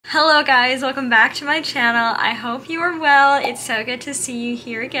Hello guys, welcome back to my channel. I hope you are well. It's so good to see you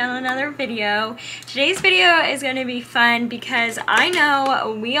here again on another video. Today's video is going to be fun because I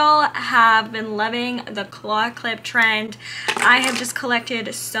know we all have been loving the claw clip trend. I have just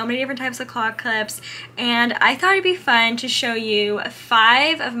collected so many different types of claw clips and I thought it'd be fun to show you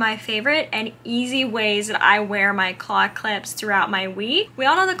 5 of my favorite and easy ways that I wear my claw clips throughout my week. We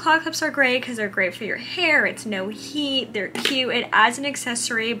all know the claw clips are great because they're great for your hair. It's no heat, they're cute, it adds an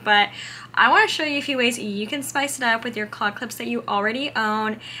accessory, but I want to show you a few ways you can spice it up with your claw clips that you already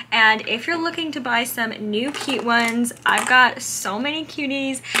own. And if you're looking to buy some new cute ones, I've got so many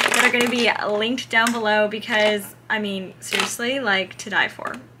cuties that are going to be linked down below because, I mean, seriously, like, to die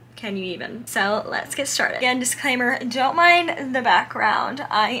for. Can you even? So let's get started. Again, disclaimer, don't mind the background.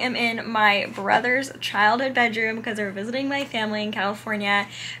 I am in my brother's childhood bedroom because they're visiting my family in California,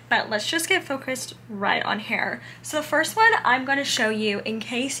 but let's just get focused right on hair. So the first one I'm going to show you, in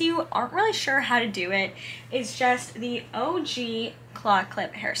case you aren't really sure how to do it, is just the OG claw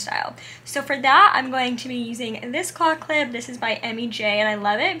clip hairstyle. So for that, I'm going to be using this claw clip. This is by MEJ and I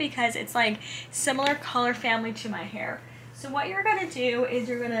love it because it's like similar color family to my hair. So what you're going to do is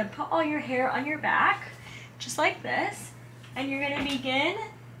you're going to put all your hair on your back, just like this, and you're going to begin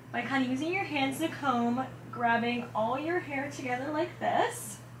by kind of using your hands to comb, grabbing all your hair together like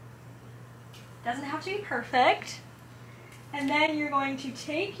this. Doesn't have to be perfect. And then you're going to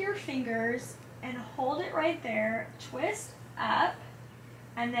take your fingers and hold it right there, twist up,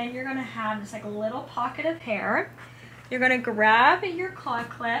 and then you're going to have just like a little pocket of hair. You're going to grab your claw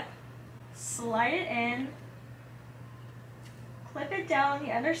clip, slide it in, clip it down on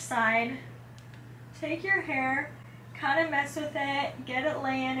the other side, take your hair, kind of mess with it, get it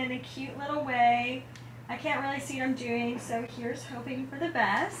laying in a cute little way. I can't really see what I'm doing, so here's hoping for the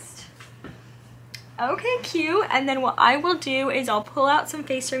best. Okay, cute. And then what I will do is I'll pull out some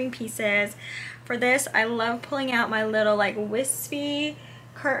face ribbing pieces. For this, I love pulling out my little like wispy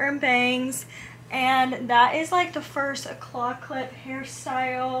curtain bangs, and that is like the first claw clip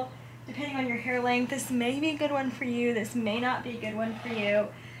hairstyle. Depending on your hair length, this may be a good one for you, this may not be a good one for you,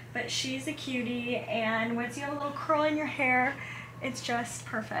 but she's a cutie, and once you have a little curl in your hair, it's just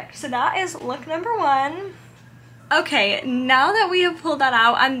perfect. So that is look number 1. Okay, now that we have pulled that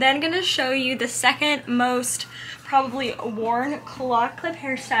out, I'm then going to show you the second most probably worn claw clip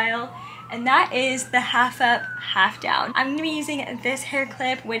hairstyle, and that is the half up, half down. I'm going to be using this hair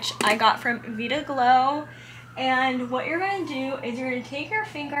clip, which I got from Vita Glow. And what you're going to do is you're going to take your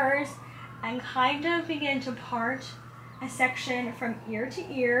fingers and kind of begin to part a section from ear to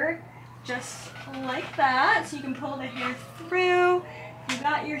ear, just like that. So you can pull the hair through. You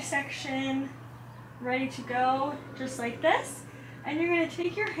got your section ready to go, just like this. And you're going to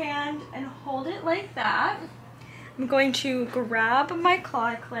take your hand and hold it like that. I'm going to grab my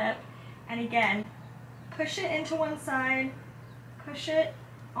claw clip and again, push it into one side, push it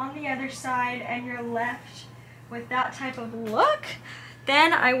on the other side, and you're left with that type of look.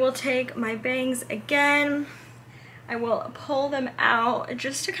 Then I will take my bangs again. I will pull them out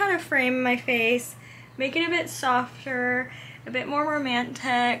just to kind of frame my face, make it a bit softer, a bit more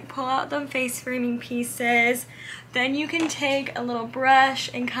romantic, pull out the face framing pieces. Then you can take a little brush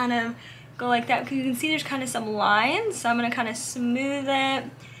and kind of go like that, because you can see there's kind of some lines, so I'm going to kind of smooth it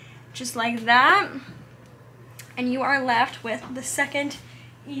just like that. And you are left with the second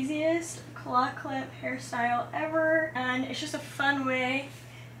easiest claw clip hairstyle ever, and it's just a fun way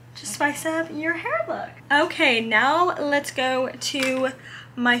to spice up your hair look. Okay, now let's go to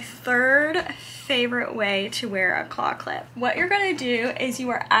my third favorite way to wear a claw clip. What you're going to do is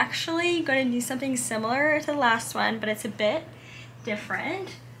you are actually going to do something similar to the last one, but it's a bit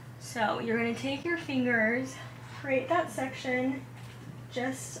different. So you're going to take your fingers, create that section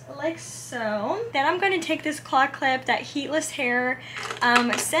just like so. Then I'm going to take this claw clip that Heatless Hair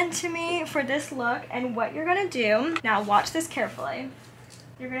sent to me for this look, and what you're going to do, now watch this carefully,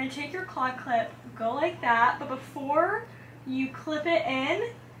 you're going to take your claw clip, go like that, but before you clip it in,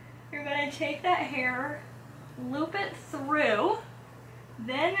 you're going to take that hair, loop it through,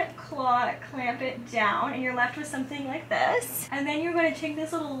 then claw clamp it down, and you're left with something like this. And then you're going to take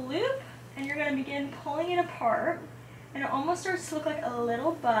this little loop and you're going to begin pulling it apart, and it almost starts to look like a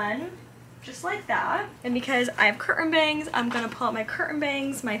little bun, just like that. And because I have curtain bangs, I'm going to pull out my curtain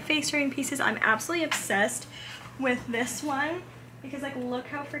bangs, my face ring pieces. I'm absolutely obsessed with this one because, like, look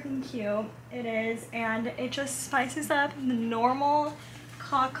how freaking cute it is, and it just spices up the normal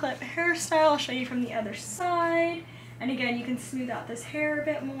claw clip hairstyle. I'll show you from the other side. And again, you can smooth out this hair a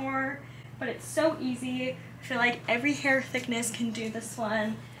bit more, but it's so easy. I feel like every hair thickness can do this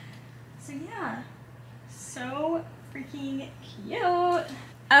one. So yeah, so freaking cute.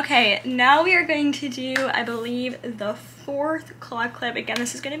 Okay, now we are going to do, I believe, the 4th claw clip. Again,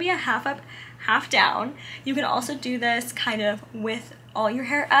 this is going to be a half up, half down. You can also do this kind of with all your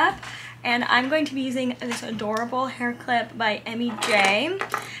hair up. And I'm going to be using this adorable hair clip by Emmy J.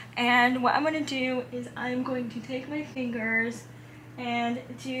 And what I'm going to do is I'm going to take my fingers and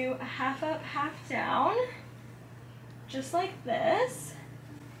do a half up, half down, just like this.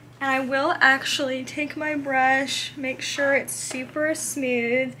 And I will actually take my brush, make sure it's super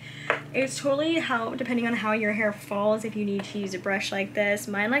smooth. It's totally how, depending on how your hair falls, if you need to use a brush like this.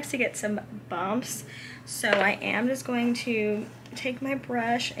 Mine likes to get some bumps, so I am just going to take my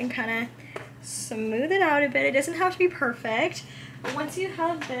brush and kind of smooth it out a bit. It doesn't have to be perfect. But once you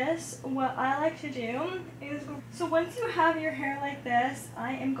have this, what I like to do is, so once you have your hair like this,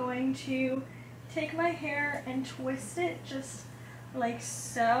 I am going to take my hair and twist it just like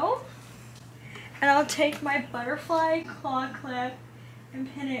so, and I'll take my butterfly claw clip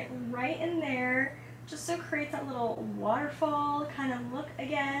and pin it right in there, just so it creates that little waterfall kind of look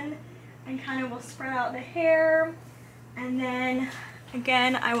again, and kind of will spread out the hair. And then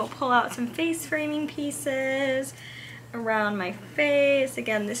again, I will pull out some face framing pieces around my face.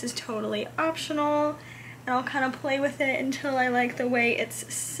 Again, this is totally optional, and I'll kind of play with it until I like the way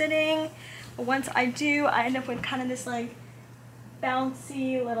it's sitting. But once I do, I end up with kind of this like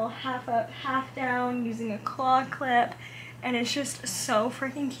bouncy little half up, half down using a claw clip, and it's just so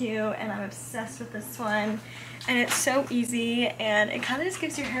freaking cute, and I'm obsessed with this one. And it's so easy, and it kind of just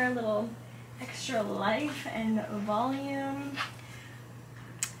gives your hair a little extra life and volume.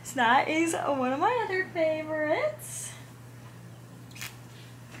 So that is one of my other favorites.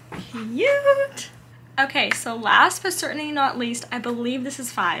 Cute! Okay, so last but certainly not least, I believe this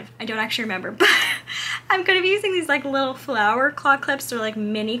is 5. I don't actually remember, but I'm going to be using these like little flower claw clips. They're like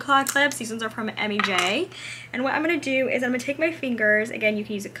mini claw clips. These ones are from Emmy J. And what I'm going to do is I'm going to take my fingers. Again, you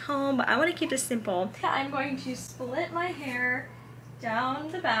can use a comb, but I want to keep this simple. I'm going to split my hair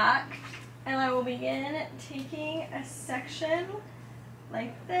down the back, and I will begin taking a section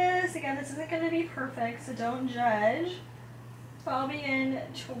like this. Again, this isn't going to be perfect, so don't judge. So I'll begin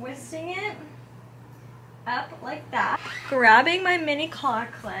twisting it up like that, grabbing my mini claw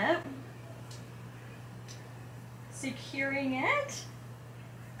clip, securing it,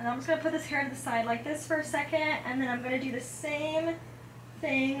 and I'm just going to put this hair to the side like this for a second, and then I'm going to do the same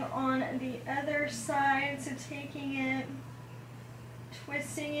thing on the other side. So taking it,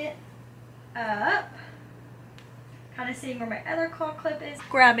 twisting it up, kind of seeing where my other claw clip is,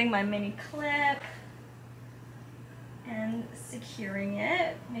 grabbing my mini clip and securing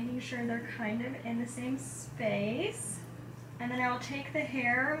it, making sure they're kind of in the same space. And then I'll take the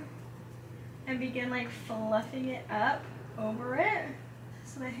hair and begin like fluffing it up over it.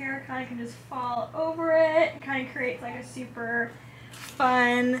 So the hair kind of can just fall over it. It kind of creates like a super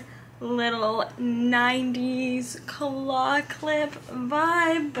fun little 90s claw clip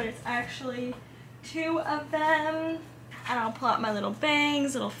vibe, but it's actually 2 of them. And I'll pull out my little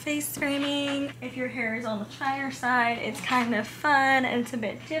bangs, little face framing. If your hair is on the shiner side, it's kind of fun and it's a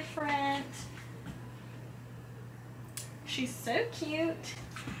bit different. She's so cute.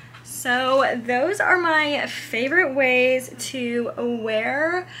 So those are my favorite ways to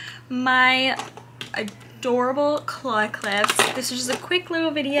wear my adorable claw clips. This is just a quick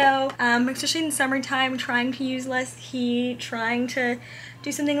little video, especially in summertime, trying to use less heat, trying to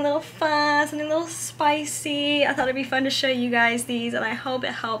do something a little fun, something a little spicy. I thought it'd be fun to show you guys these, and I hope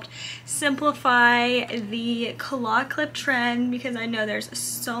it helped simplify the claw clip trend, because I know there's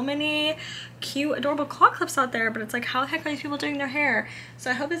so many cute, adorable claw clips out there, but it's like, how the heck are these people doing their hair?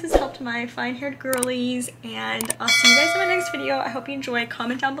 So I hope this has helped my fine-haired girlies, and I'll see you guys in my next video. I hope you enjoy.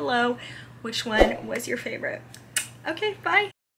 Comment down below which one was your favorite. Okay, bye!